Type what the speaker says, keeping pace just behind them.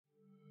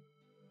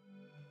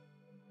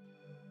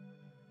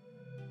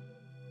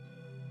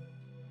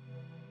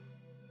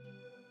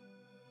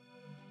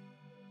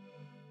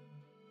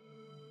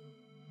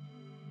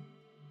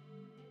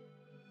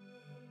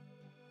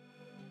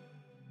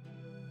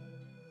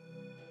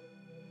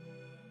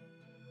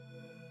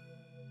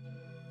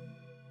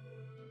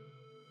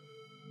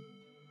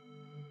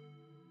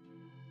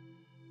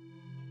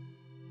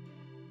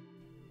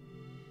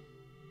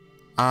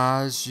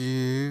as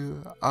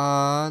you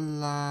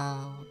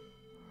allow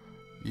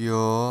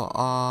your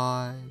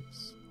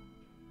eyes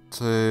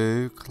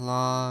to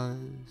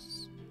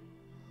close,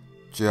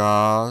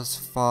 just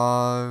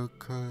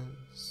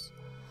focus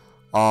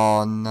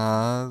on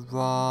the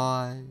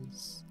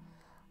rise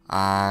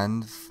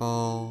and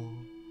fall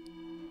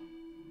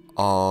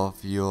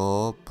of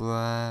your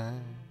breath,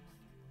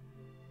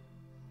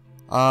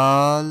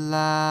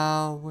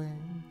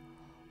 allowing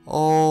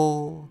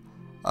all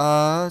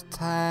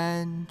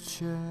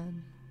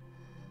attention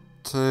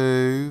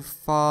to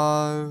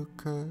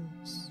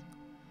focus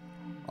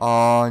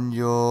on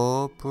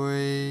your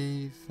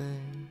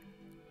breathing,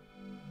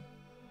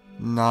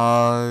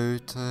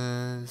 noticing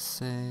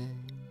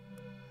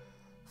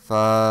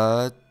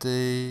the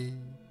deep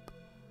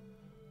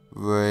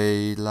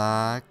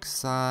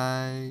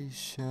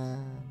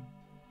relaxation,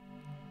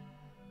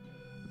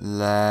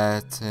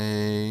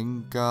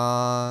 letting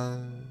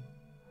go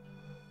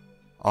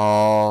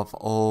of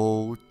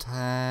all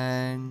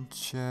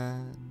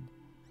tension,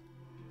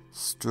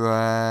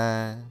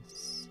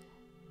 stress,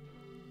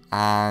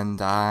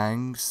 and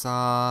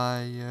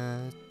anxiety,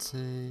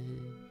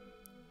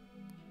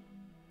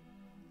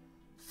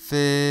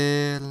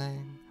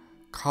 feeling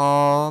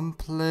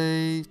completely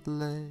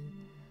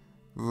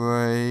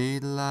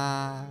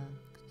relaxed.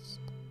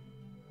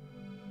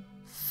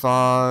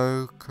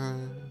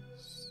 Focus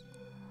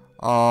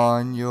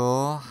on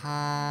your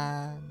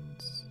hands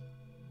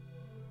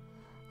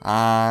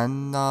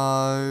and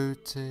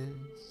notice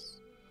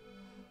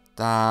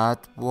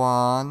that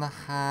one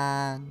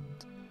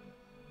hand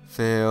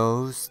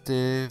feels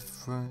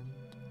different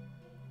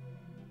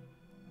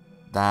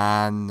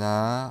than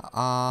the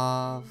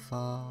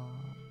other,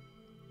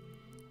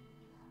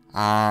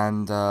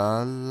 and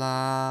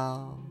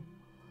allow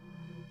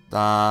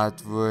that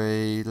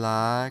relaxation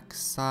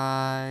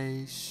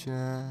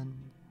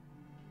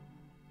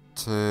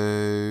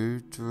to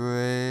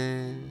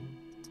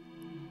drift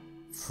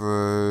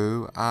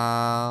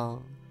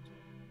throughout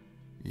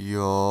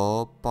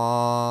your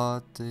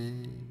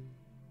body,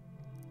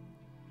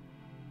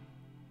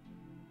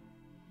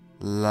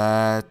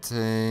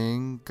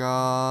 letting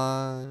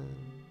go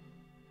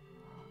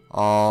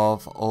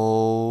of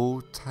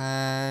all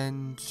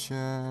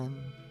tension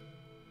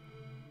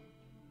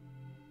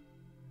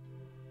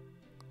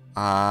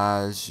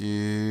as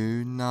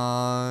you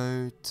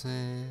notice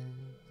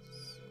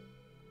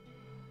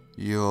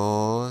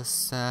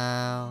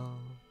yourself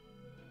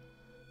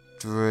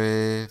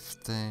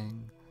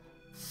drifting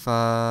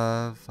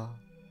further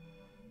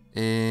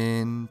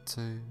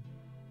into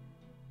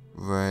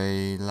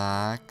relaxation.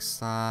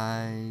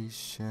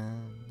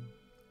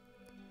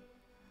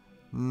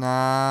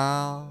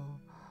 Now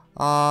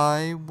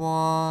I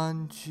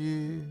want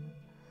you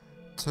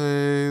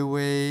to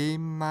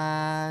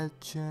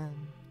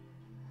imagine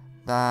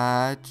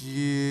that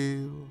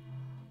you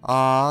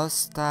are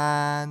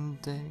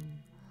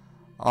standing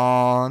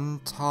on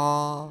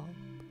top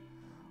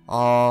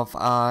of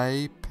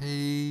a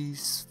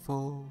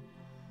peaceful,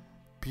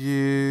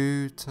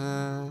 beautiful,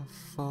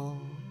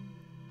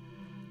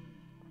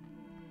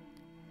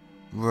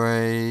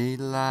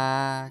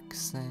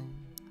 relaxing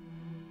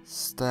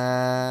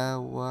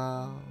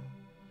stairwell,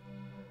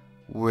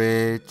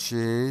 which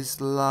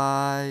is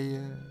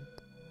layered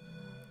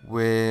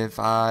with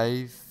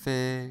a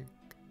thick,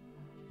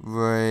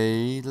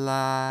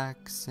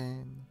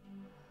 relaxing,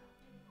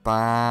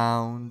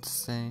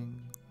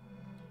 bouncing,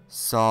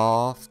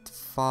 soft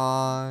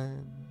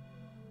foam,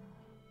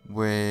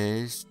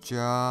 which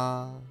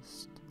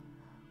just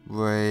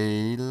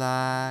relaxes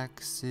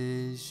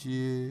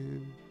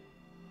you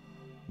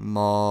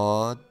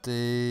more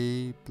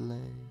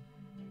deeply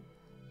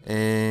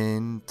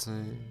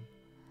into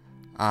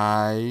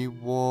a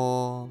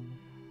warm,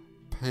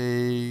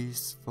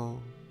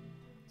 peaceful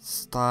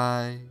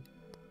state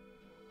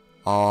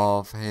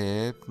of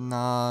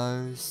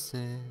hypnosis.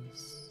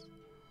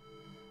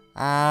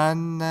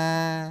 And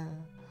there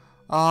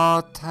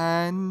are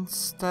 10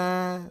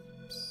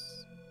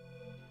 steps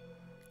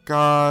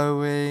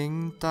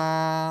going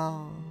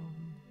down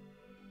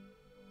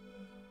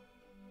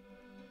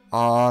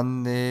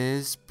on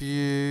this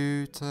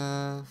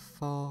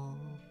beautiful,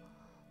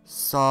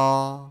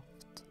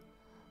 soft,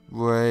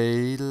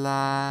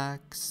 relaxing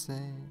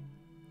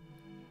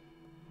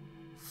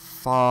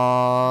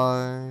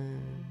foam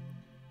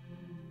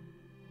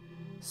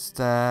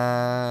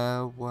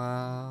stairwell.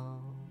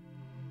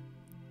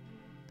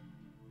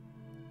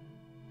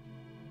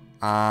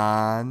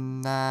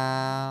 And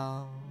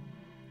now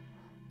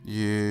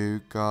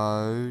you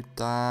go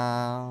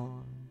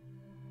down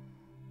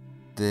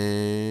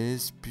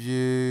this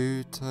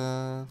beautiful,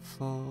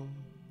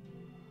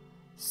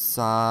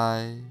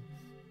 safe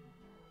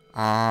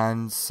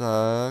and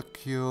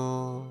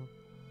secure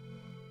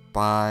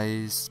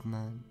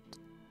basement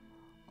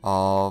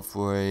of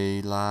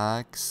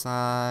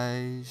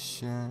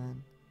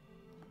relaxation,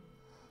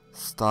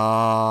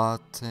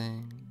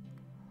 starting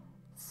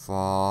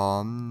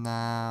from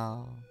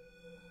now.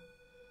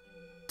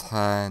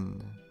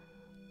 10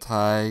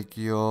 take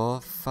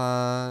your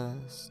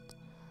first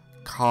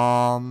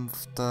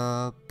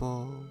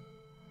comfortable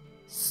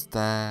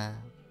step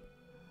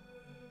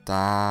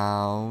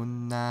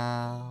down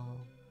now,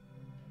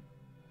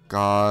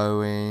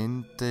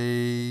 going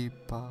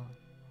deeper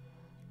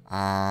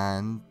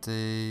and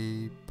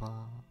deeper.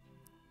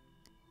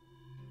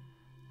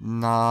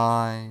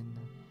 9.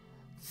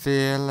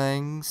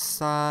 Feeling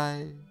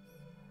safe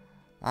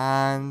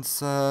and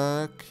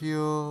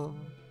secure,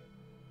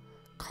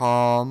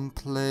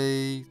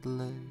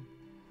 completely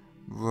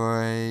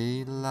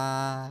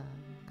relaxed,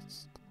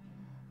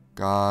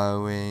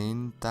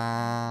 going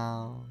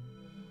down,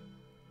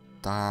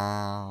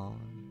 down,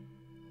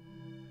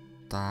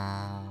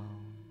 down.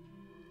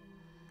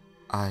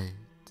 8.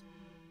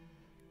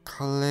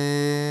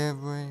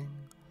 Clearing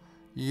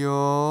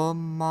your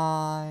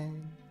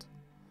mind,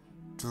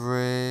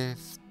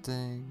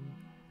 drifting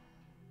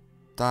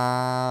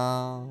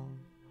down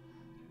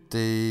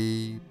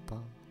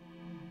deeper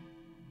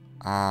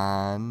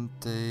and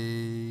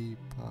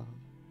deeper.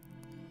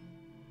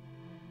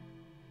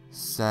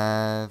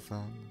 7.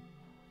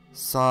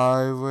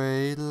 So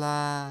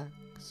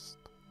relaxed,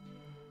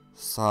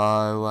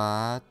 so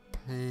at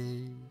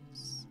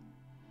peace,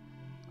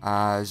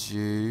 as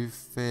you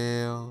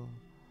feel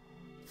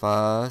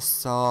the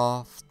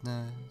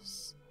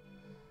softness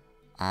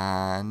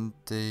and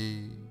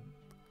deep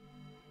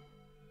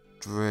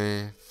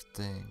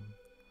drifting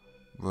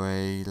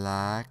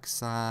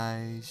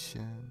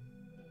relaxation.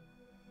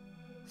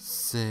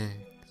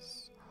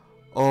 6.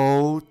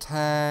 All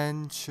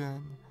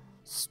tension,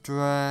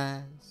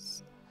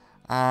 stress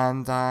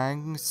and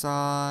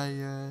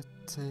anxiety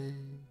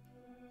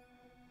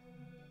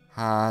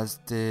has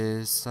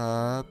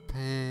disappeared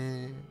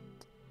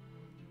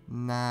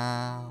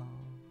now,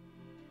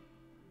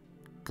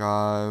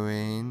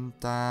 going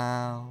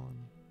down,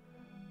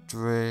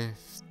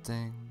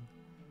 drifting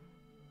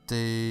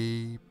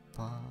deeper.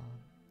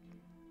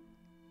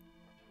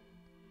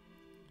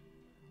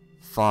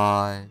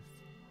 5.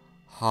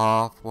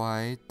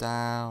 Halfway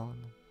down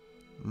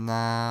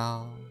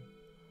now,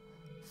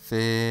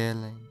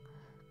 feeling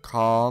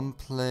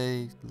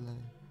completely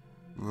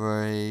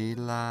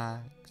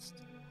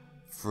relaxed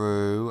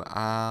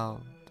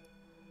throughout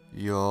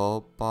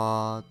your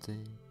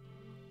body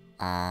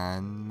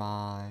and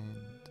mind.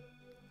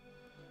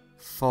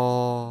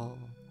 4.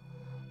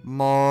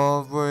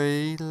 More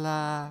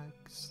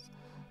relaxed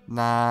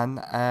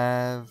than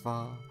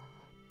ever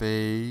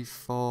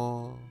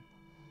before,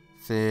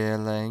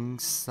 feeling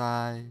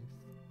safe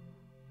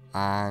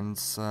and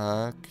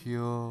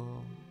secure.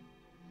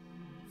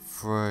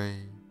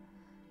 3.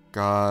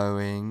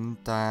 Going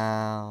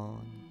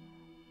down,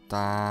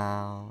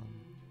 down,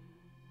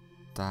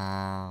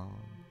 down,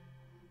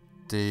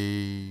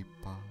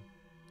 deeper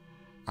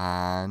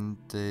and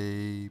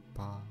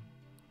deeper.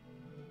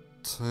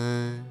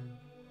 2.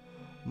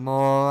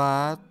 More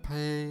at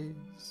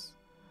peace,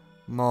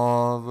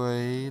 more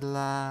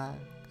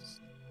relaxed,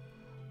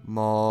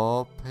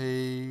 more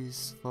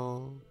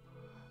peaceful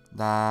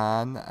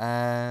than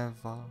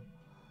ever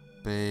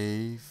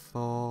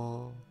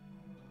before.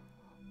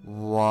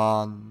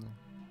 1.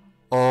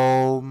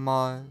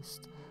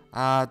 Almost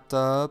at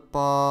the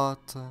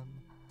bottom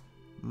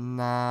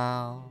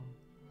now.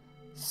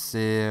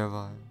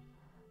 0.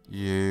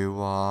 You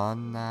are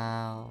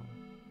now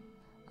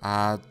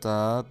at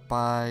the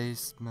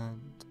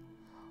basement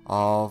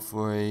of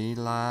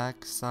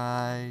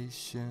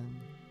relaxation,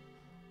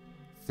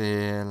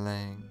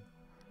 feeling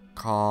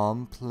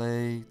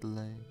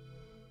completely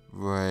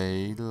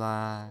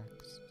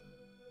relaxed.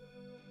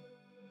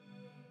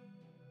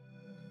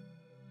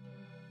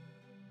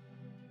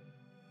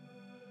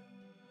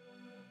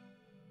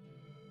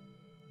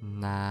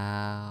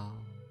 Now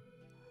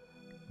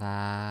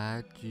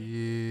that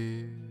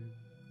you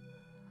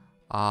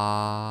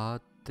are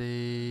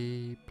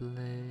deeply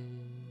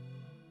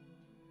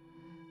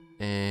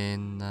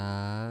in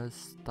a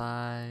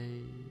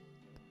state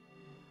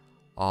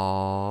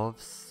of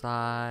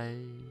safe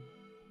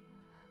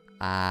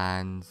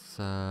and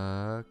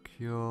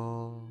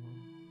secure,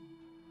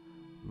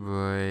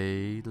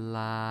 relaxing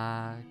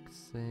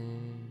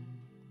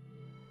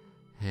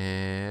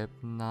hypnosis,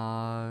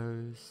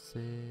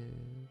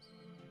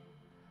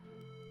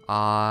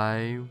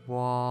 I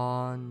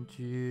want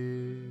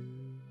you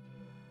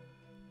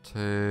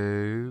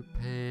to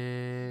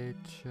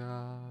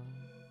picture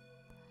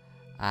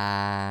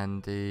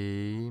and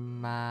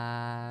imagine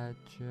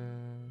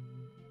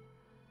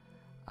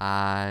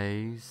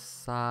a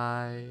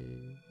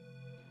safe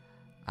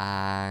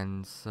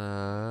and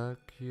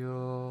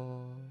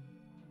secure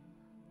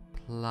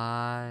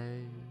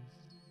place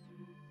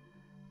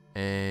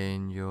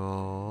in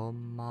your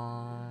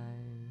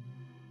mind.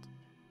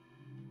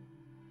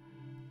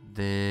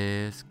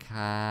 This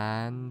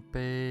can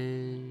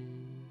be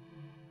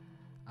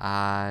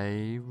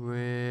a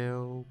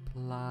real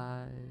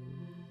place,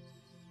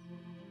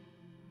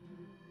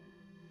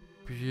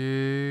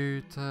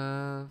 beautiful,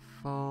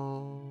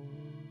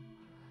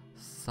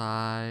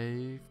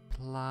 safe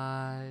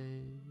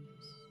place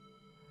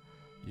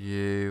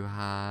you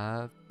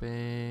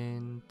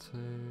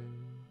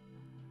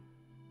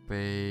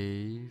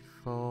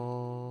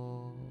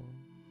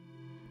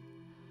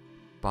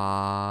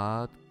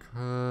but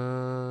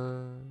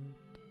could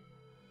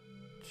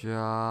just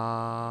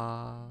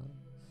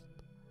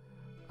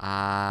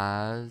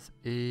as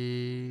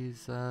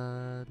easily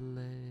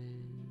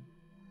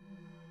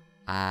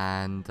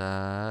and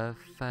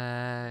effectively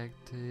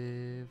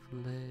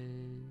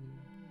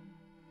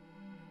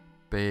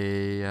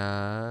be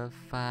a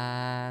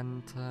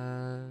fantasy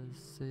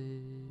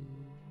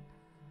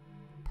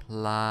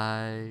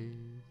place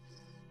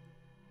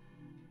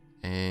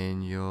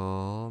in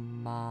your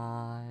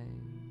mind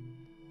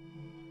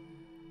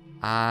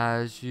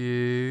as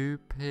you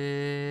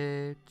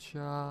picture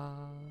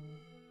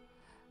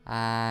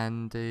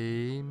and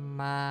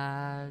imagine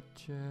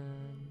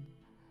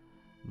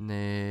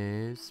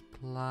this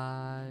place.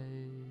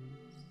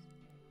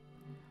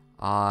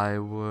 I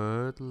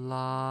would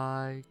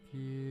like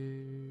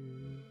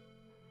you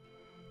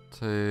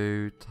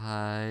to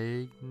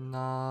take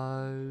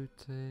notice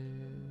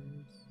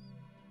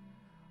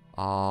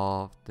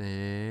of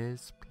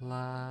this place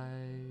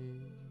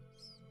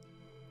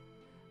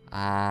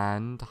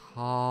and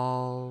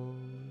hold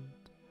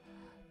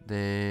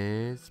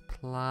this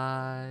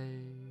place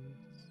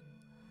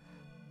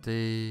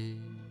deep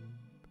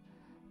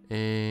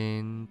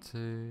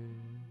into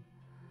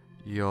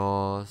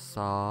your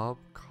subconscious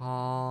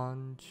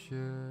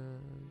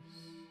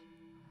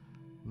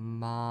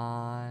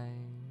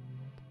mind,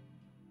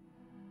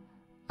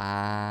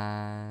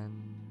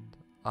 and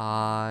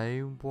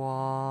I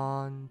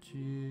want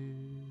you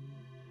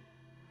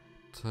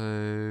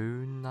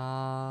to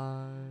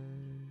know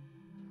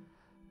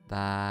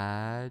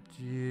that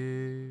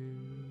you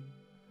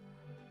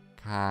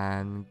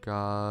can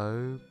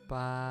go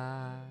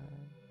back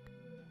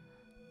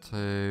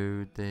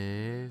to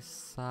this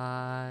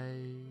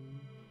safe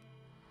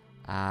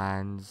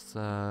and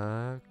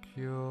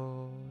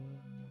secure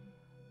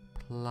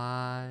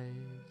place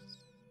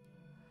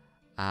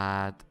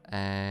at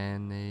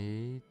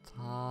any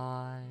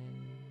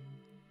time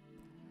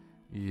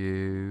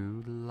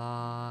you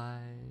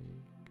like,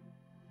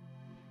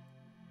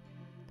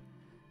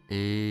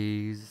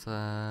 easily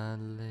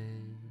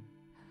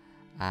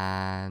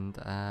and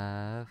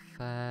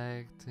effectively.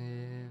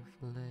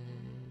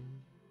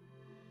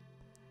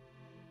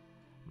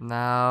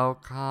 Now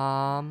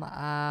come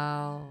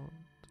out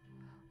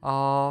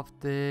of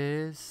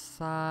this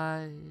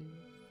safe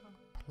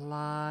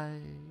place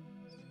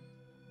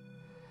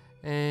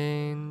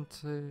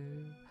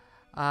into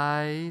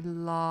a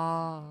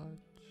large,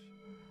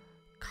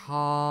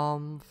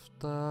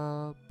 comfortable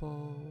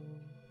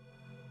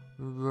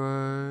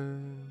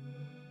room,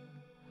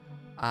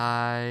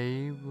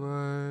 a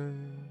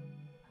room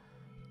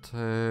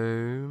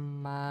to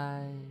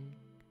make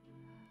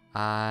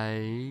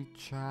a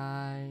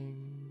change,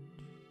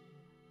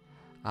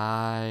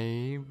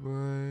 a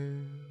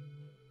room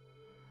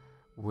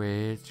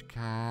which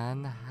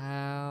can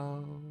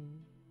help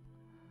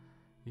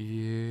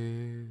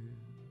you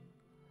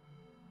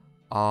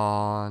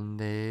on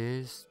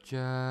this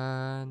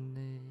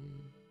journey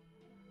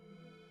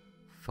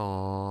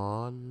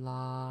for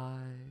life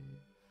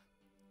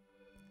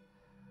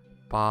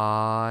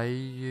by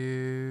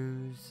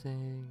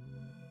using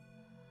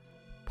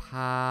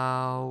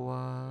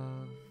powerful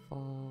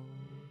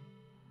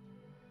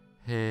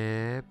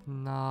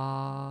hypnotic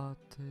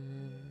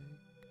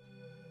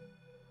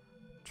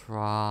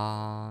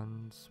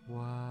trance work,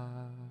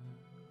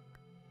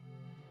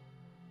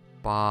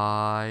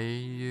 by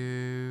using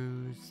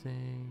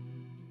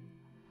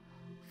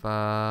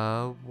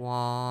the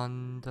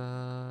wonderful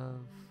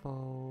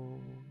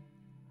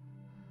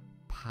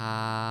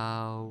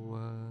powers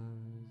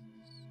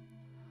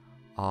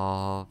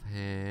of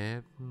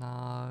hypnosis.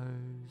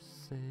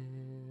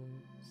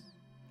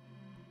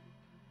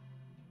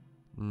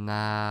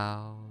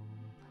 Now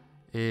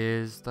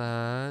is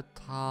the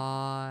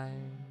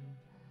time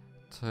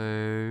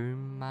to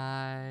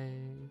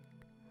make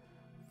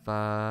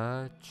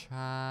the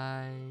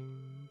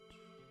change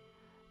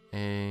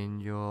in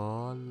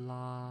your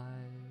life.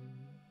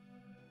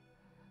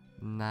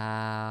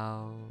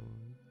 Now's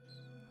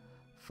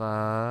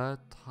the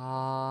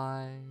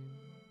time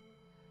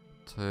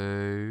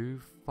to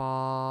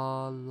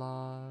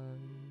follow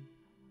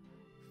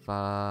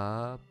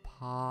the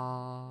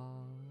path,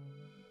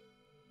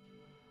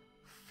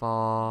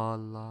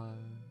 follow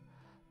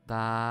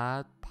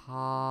that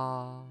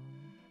path,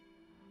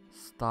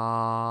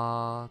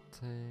 starting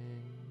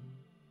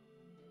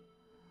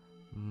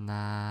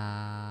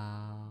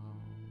now.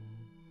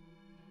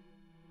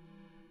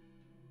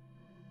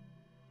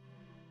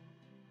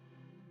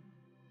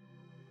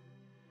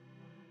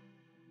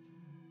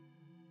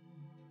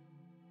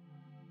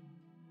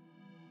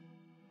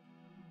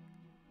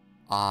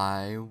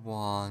 I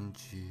want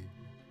you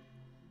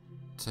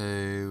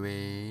to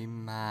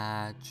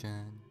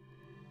imagine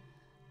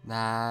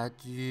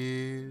that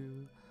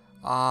you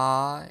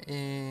are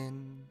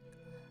in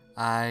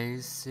a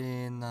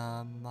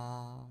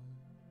cinema.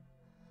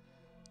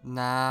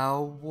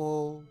 Now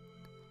walk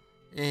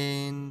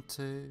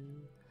into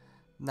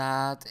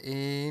that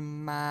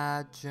imaginary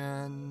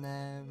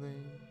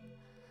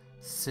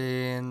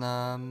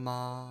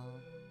cinema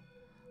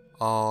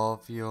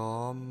of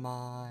your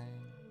mind.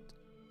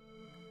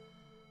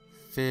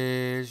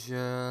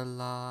 Visualize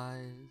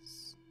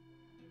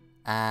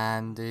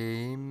and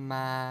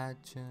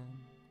imagine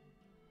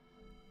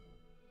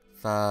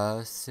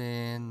the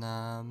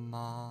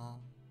cinema.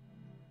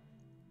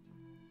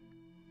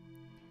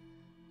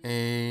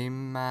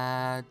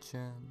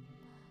 Imagine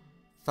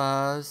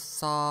the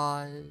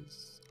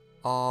size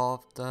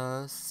of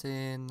the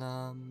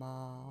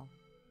cinema,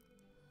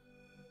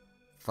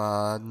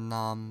 the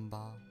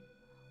number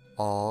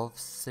of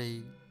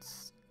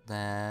seats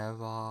there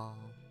are,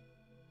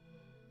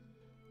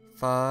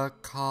 the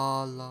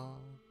color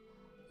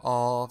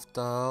of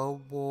the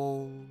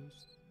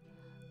walls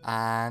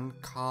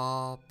and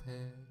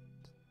carpet,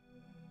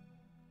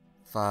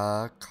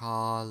 the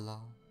color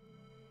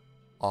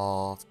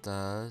of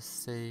the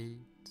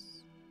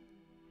seats,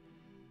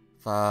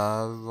 the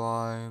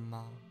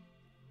aroma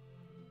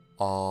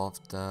of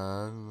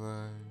the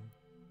room,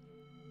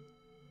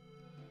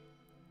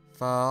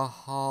 the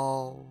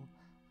whole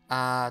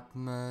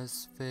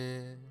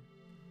atmosphere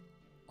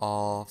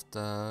of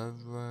the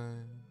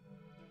room.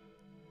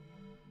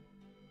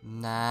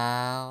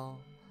 Now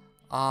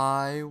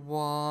I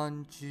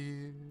want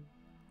you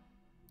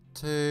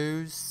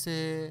to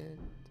sit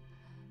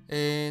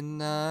in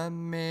the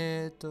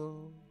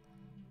middle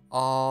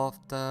of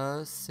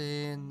the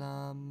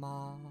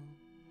cinema,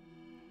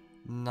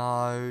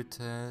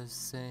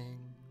 noticing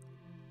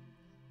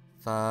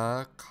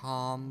the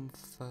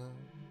comfort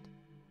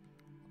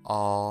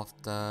of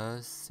the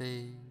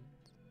seat.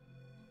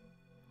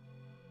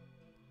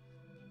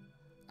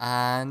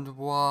 And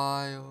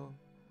while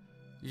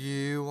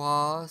you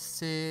are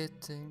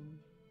sitting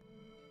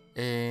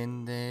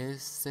in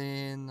this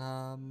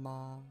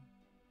cinema,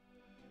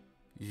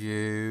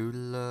 you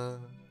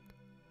look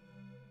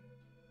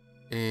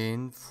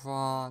in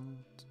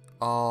front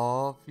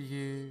of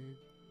you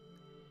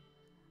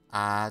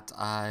at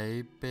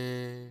a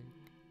big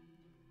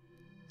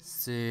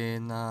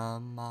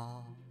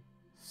cinema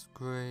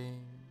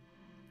screen,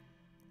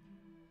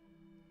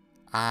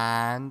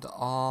 and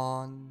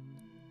on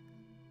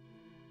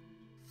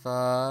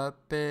the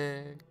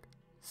big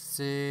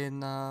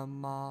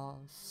cinema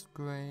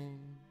screen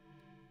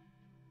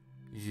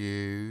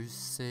you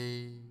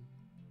see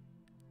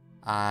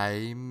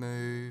a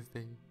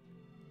movie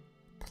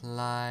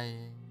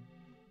playing.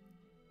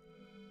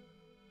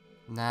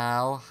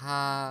 Now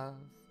have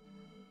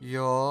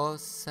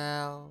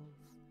yourself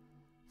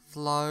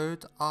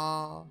float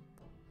up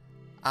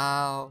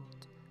out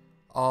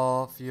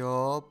of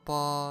your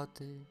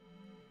body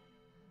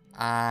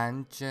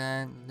and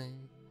gently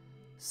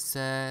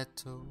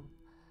settle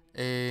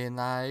in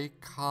a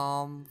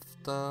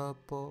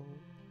comfortable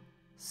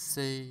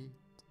seat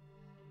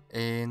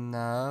in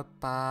the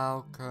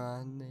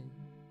balcony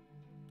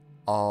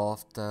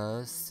of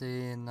the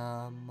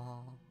cinema,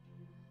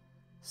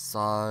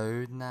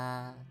 so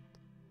that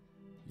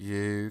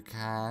you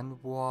can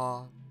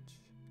watch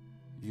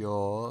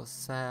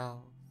yourself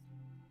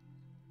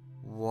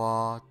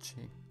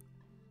watching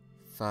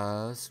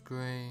the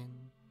screen.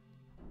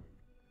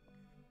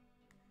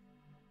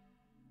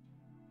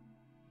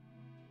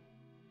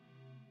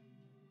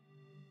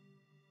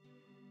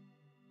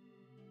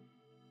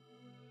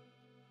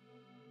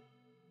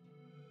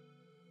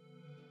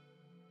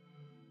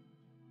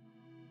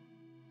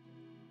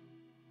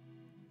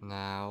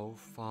 Now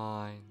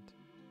find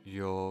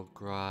your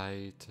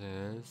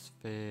greatest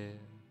fear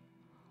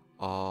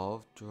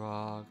of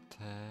drug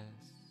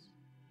tests.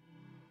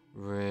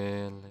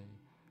 Really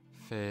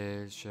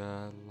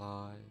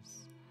visualize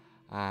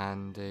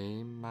and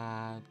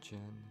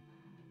imagine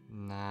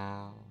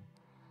now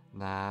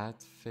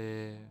that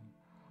fear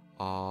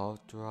of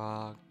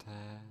drug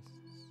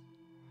tests.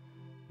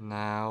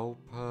 Now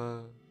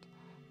put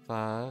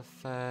the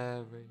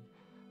very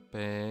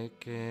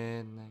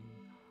beginning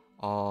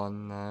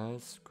on the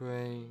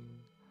screen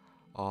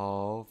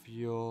of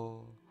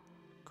your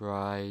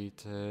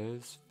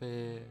greatest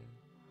fear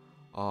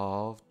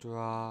of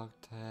drug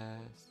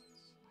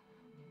tests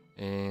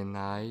in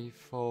a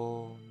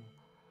form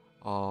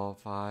of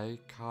a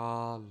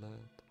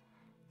colored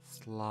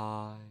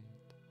slide.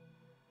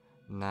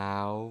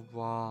 Now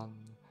run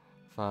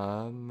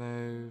the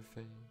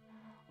movie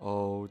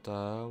all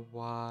the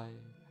way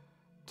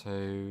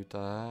to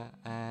the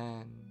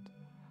end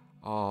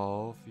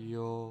of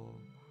your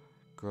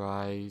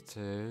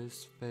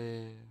greatest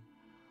fear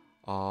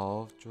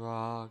of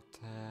drug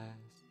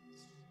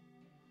tests.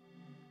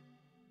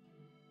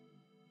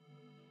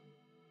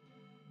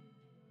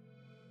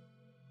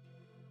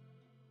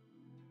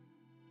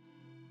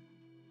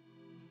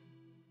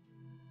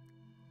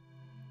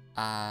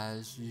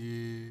 As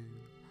you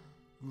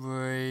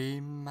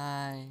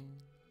remain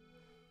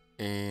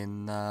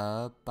in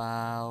the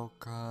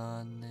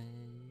balcony,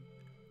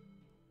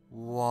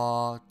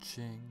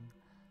 watching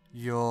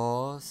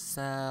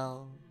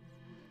yourself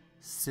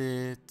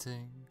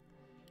sitting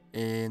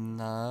in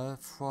the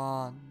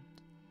front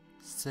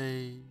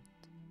seat,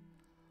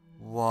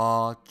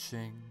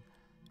 watching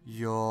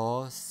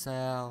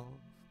yourself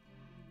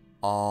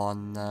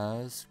on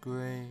the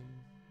screen.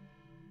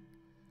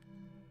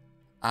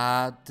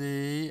 At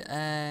the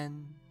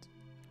end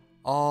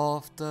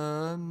of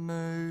the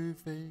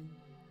movie,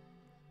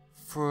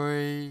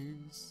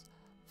 freeze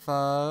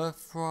the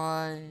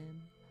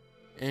frame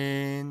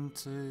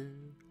into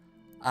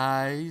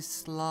a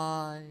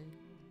slide.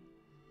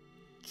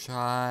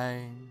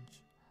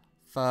 Change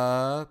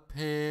the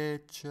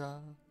picture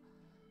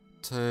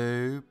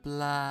to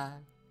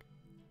black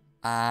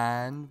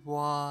and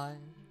white,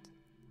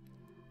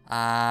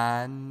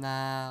 and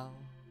now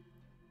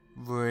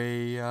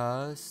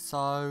reassociate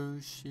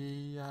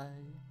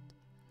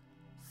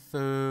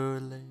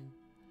fully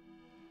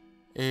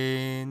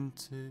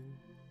into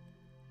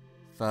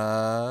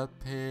the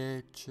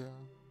picture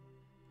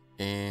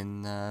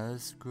in the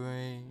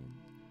screen.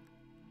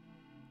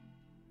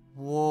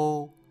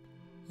 Walk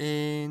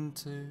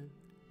into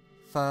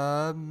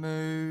the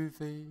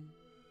movie,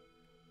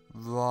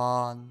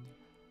 run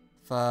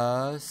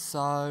the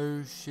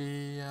associated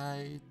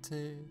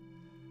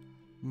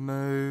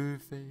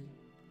movie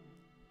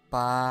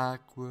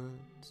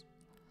backwards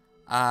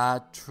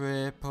at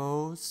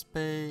triple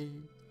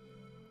speed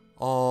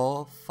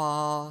or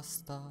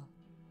faster,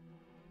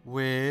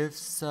 with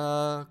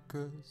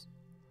circus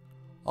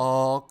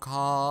or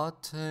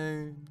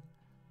cartoon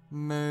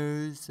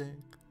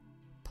music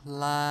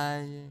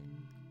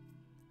playing,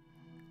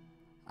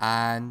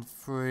 and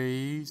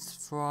freeze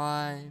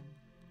frame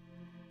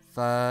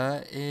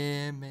the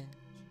image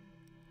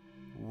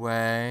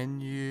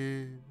when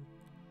you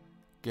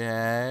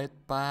get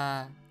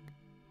back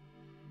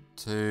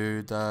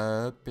to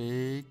the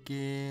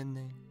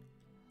beginning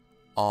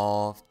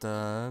of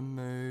the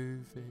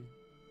movie.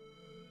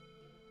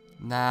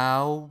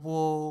 Now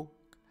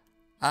walk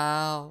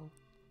out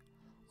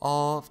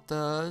of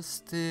the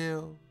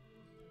still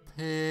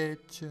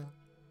picture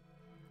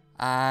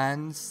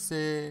and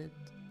sit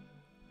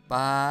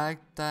back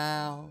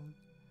down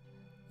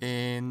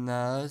in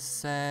the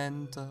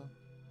center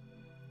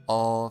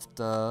of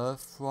the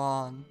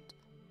front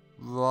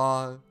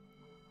row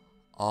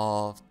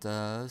of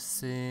the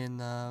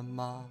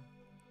cinema.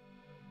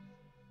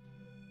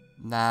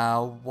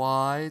 Now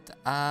white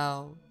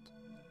out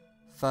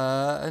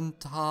the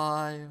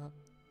entire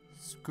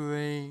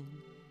screen,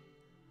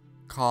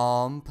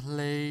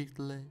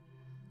 completely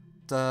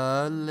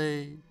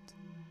delete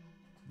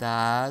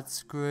that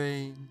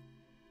screen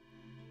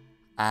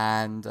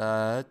and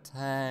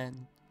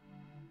attend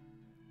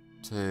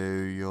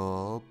to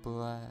your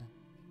breath.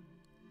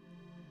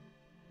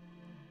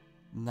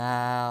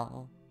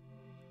 Now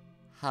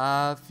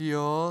have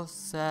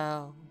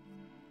yourself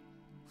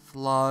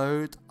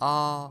float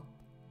up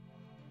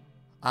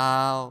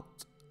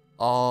out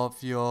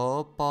of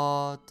your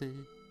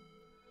body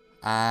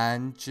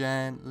and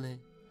gently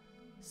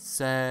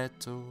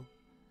settle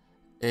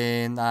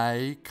in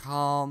a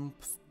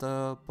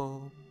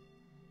comfortable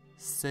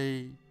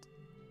seat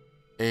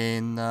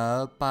in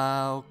the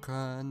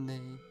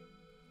balcony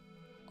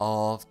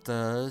of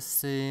the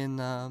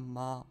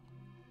cinema,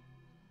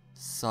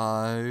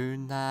 so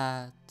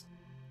that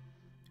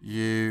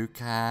you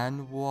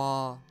can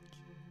watch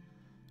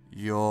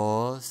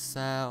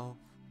yourself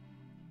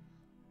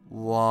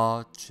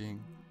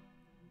watching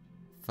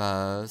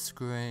the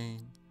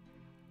screen.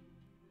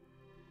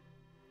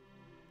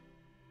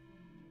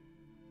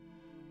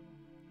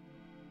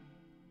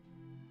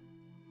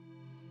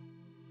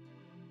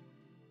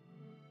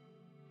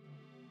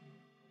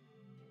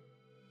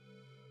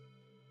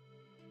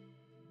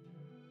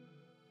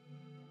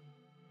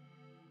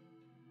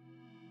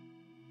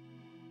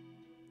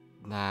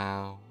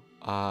 Now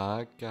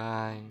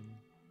again,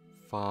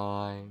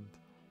 find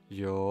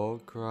your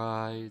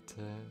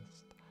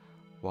greatest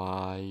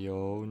while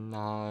you're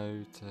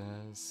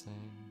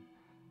noticing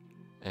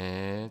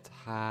it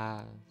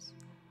has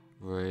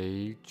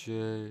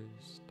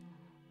reduced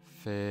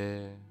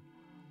fear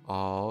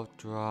of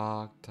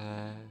drug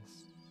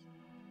tests.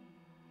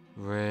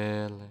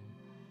 Really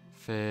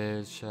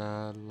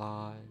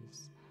visualize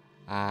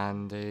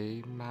and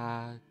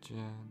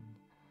imagine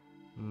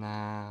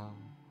now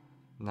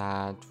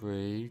that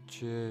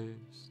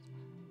reduced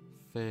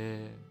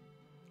fear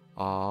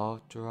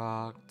of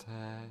drug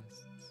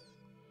tests.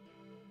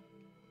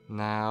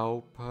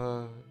 Now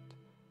put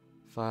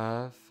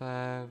the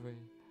very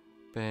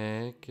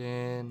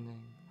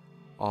beginning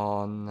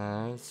on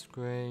the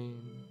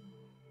screen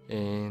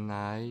in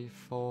a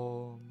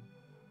form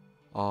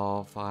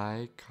of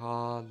a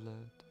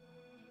colored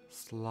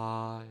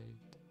slide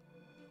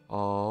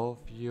of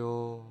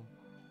your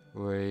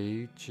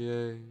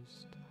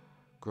reduced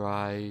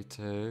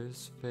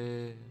greatest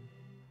fear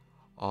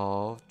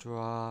of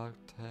drug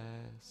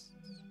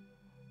tests.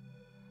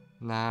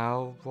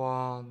 Now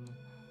run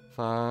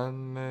the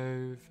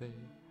movie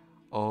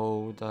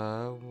all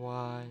the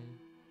way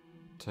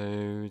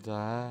to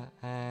the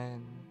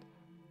end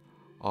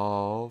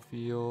of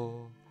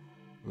your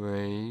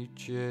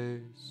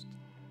reduced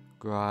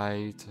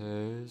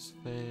greatest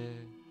fear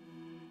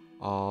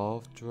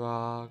of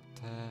drug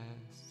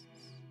tests.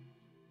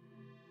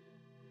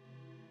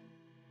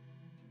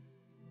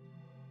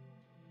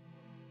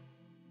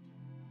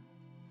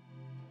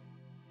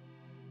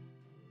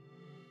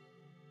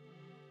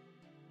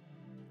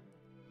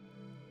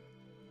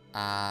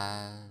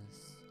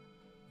 as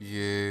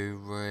you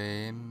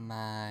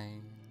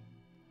remain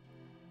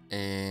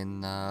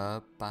in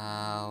the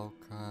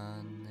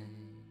balcony,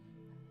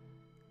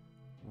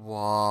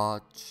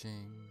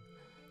 watching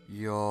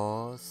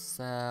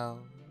yourself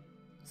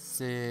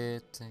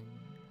sitting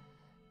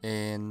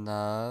in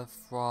the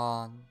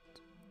front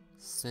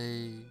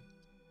seat,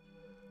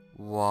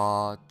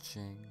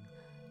 watching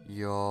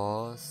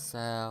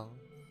yourself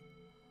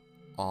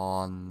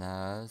on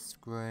the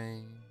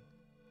screen.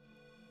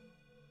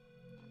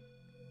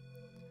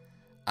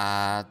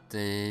 At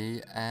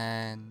the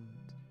end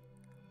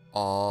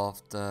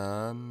of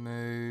the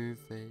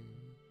movie,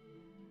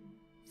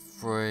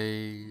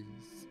 freeze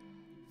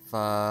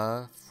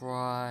the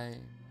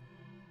frame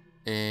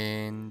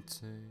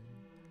into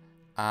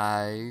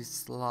a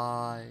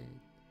slide,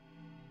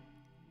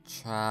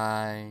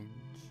 change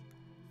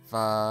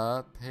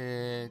the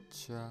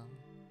picture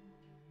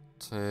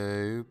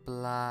to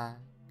black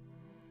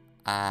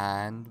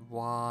and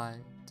white,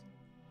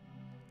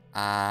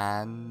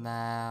 and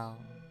now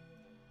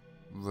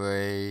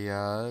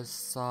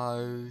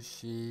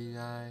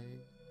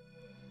reassociate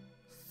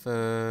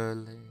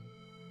fully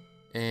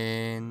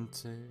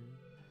into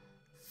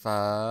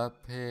the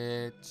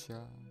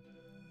picture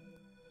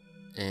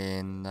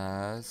in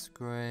the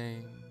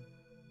screen.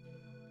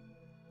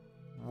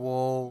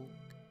 Walk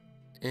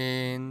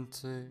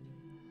into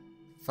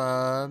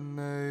the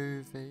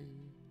movie,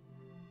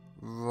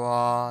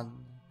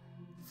 run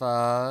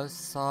the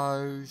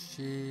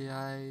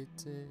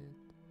associated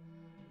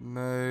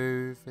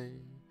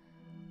movie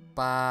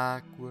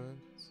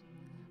backwards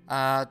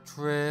at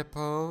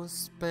triple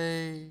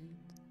speed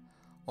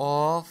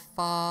or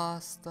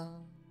faster,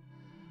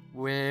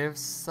 with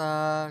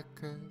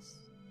circus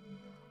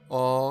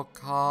or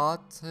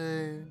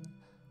cartoon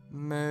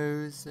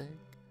music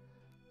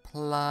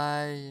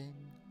playing,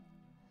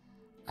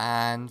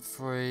 and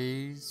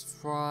freeze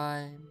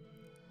frame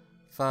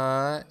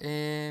the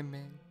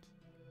image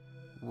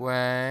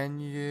when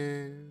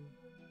you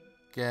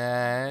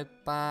get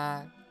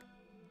back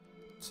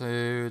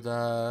to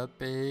the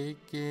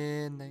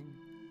beginning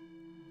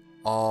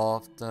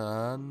of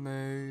the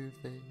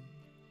movie.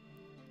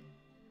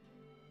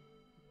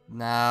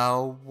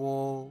 Now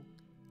walk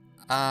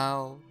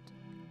out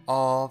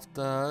of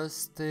the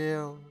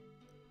still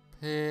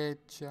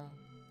picture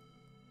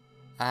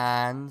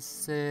and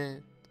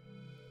sit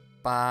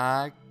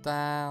back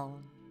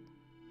down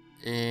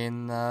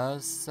in the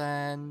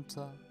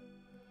center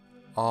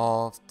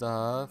of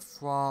the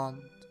front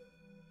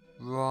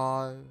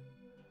row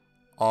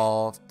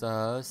of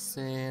the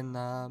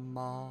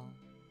cinema.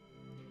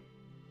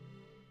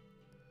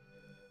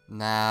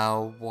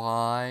 Now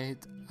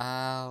wide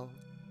out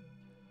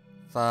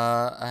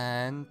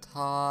the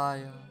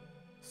entire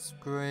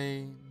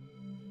screen,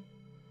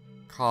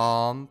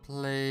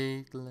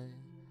 completely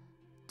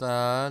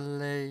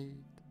delete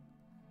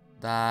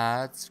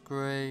that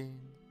screen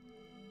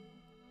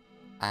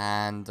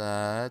and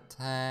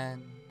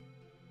attend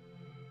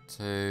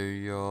to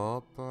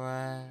your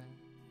breath.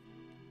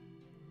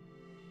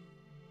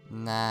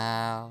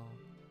 Now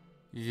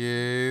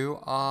you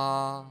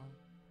are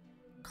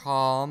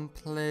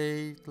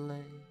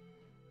completely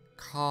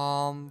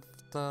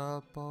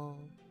comfortable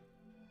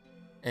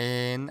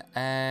in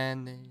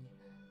any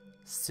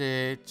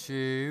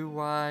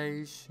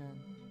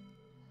situation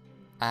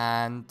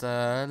and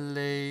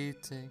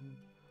deleting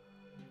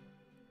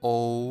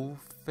all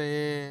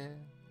fear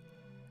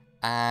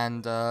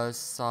and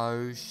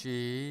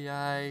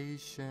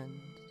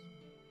associations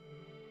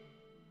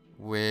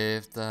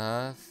with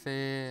the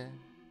fear,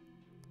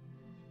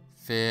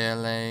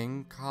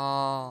 feeling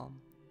calm,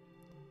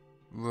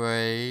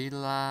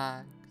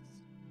 relaxed,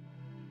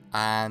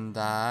 and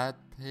at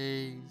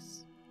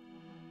peace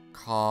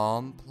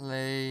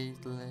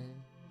completely,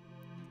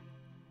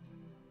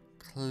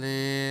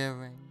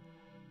 clearing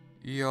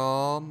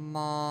your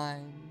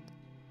mind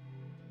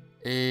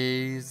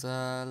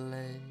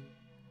easily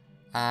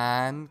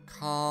and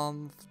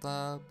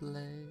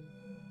comfortably.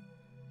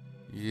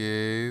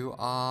 You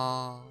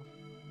are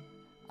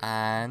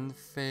and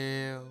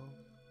feel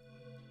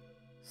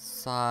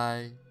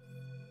safe,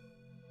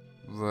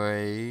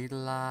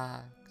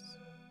 relaxed,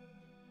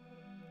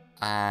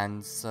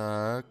 and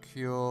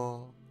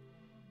secure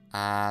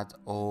at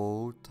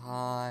all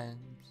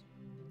times,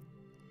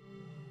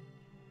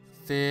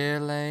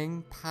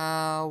 feeling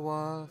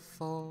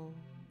powerful,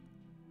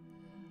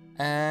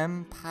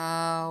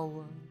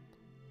 empowered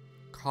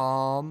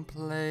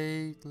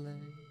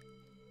completely,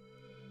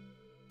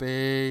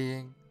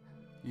 being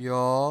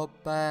your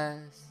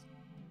best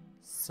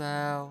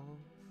self.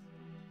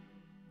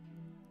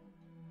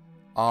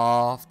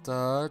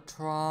 After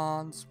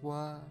trance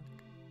work,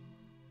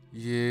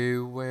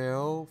 you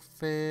will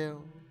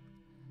feel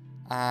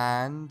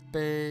and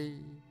be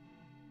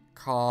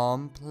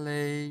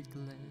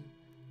completely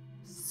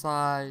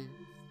safe,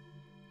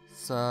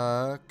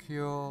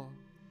 secure,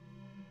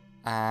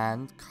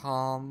 and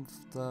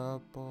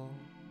comfortable.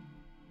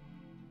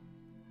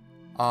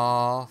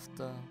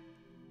 After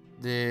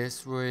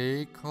this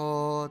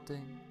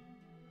recording,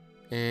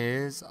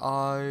 is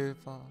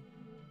over,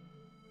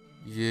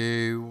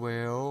 you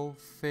will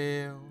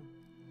feel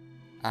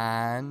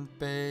and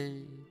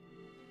be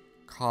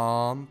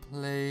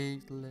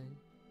completely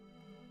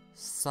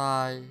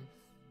safe,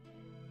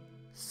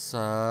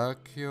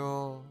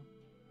 secure,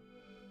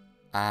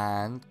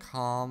 and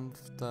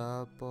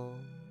comfortable.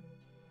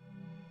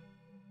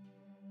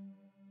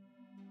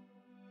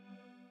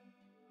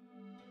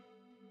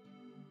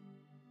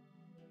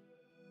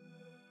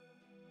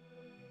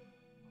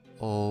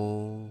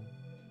 All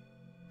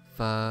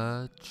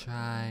the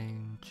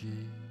changes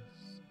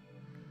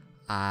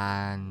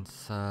and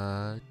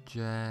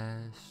suggestions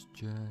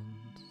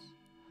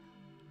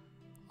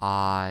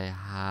I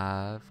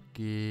have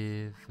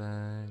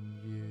given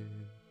you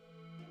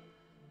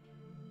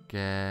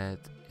get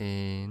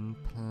implanted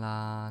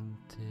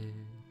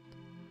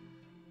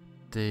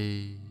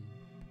deep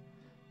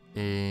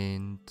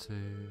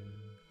into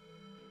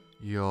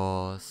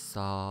your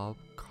subconscious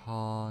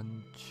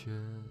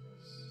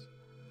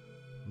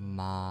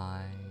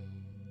mind.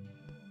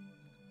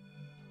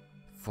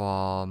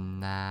 From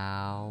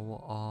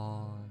now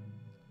on,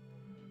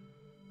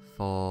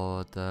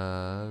 for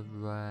the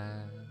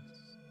rest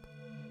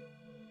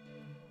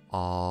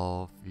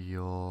of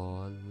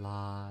your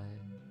life,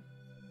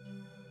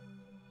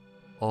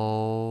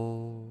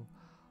 all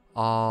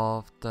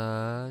of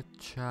the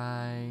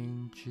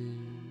changes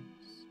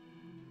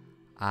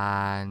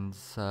and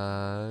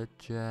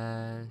suggestions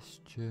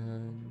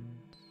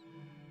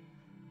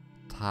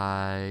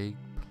take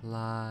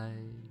place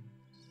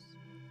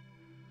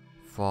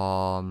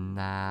from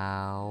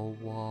now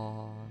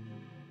on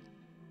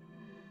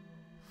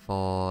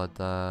for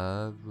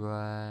the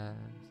rest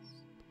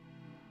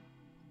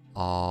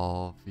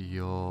of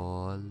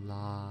your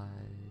life.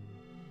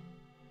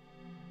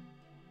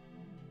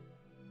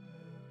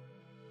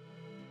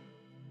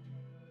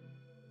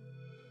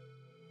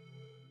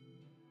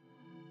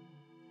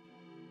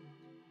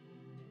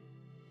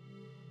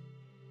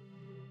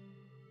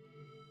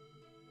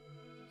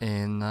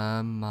 In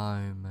a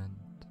moment,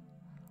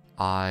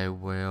 I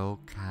will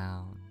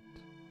count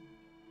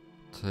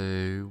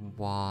to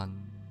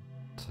 1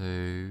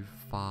 to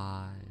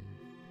 5,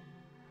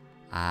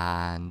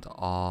 and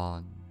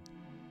on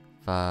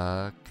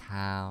the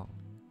count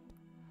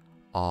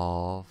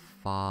of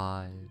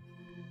 5,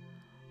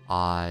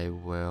 I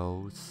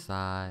will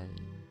say,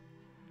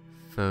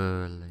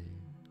 fully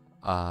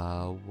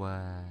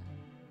aware.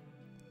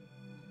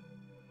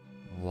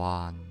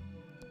 1.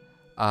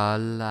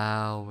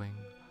 Allowing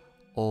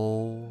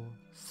all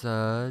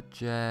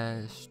suggestions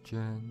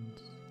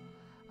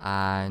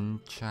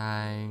and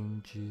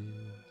changes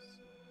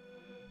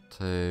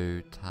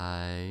to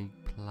take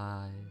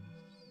place.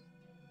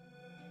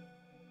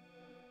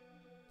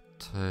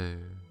 2.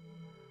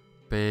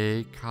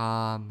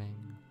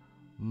 Becoming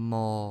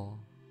more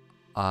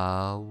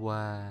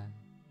aware.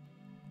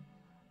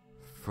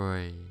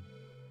 3.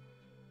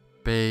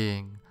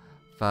 Being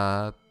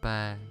the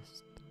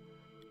best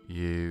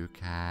you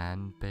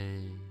can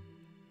be.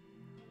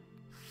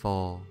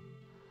 4.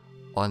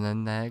 On the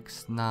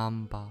next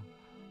number,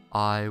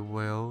 I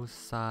will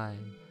say,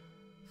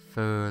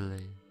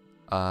 fully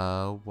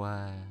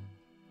aware.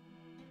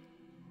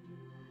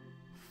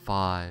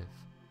 5.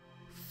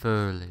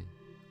 Fully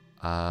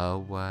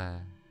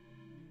aware.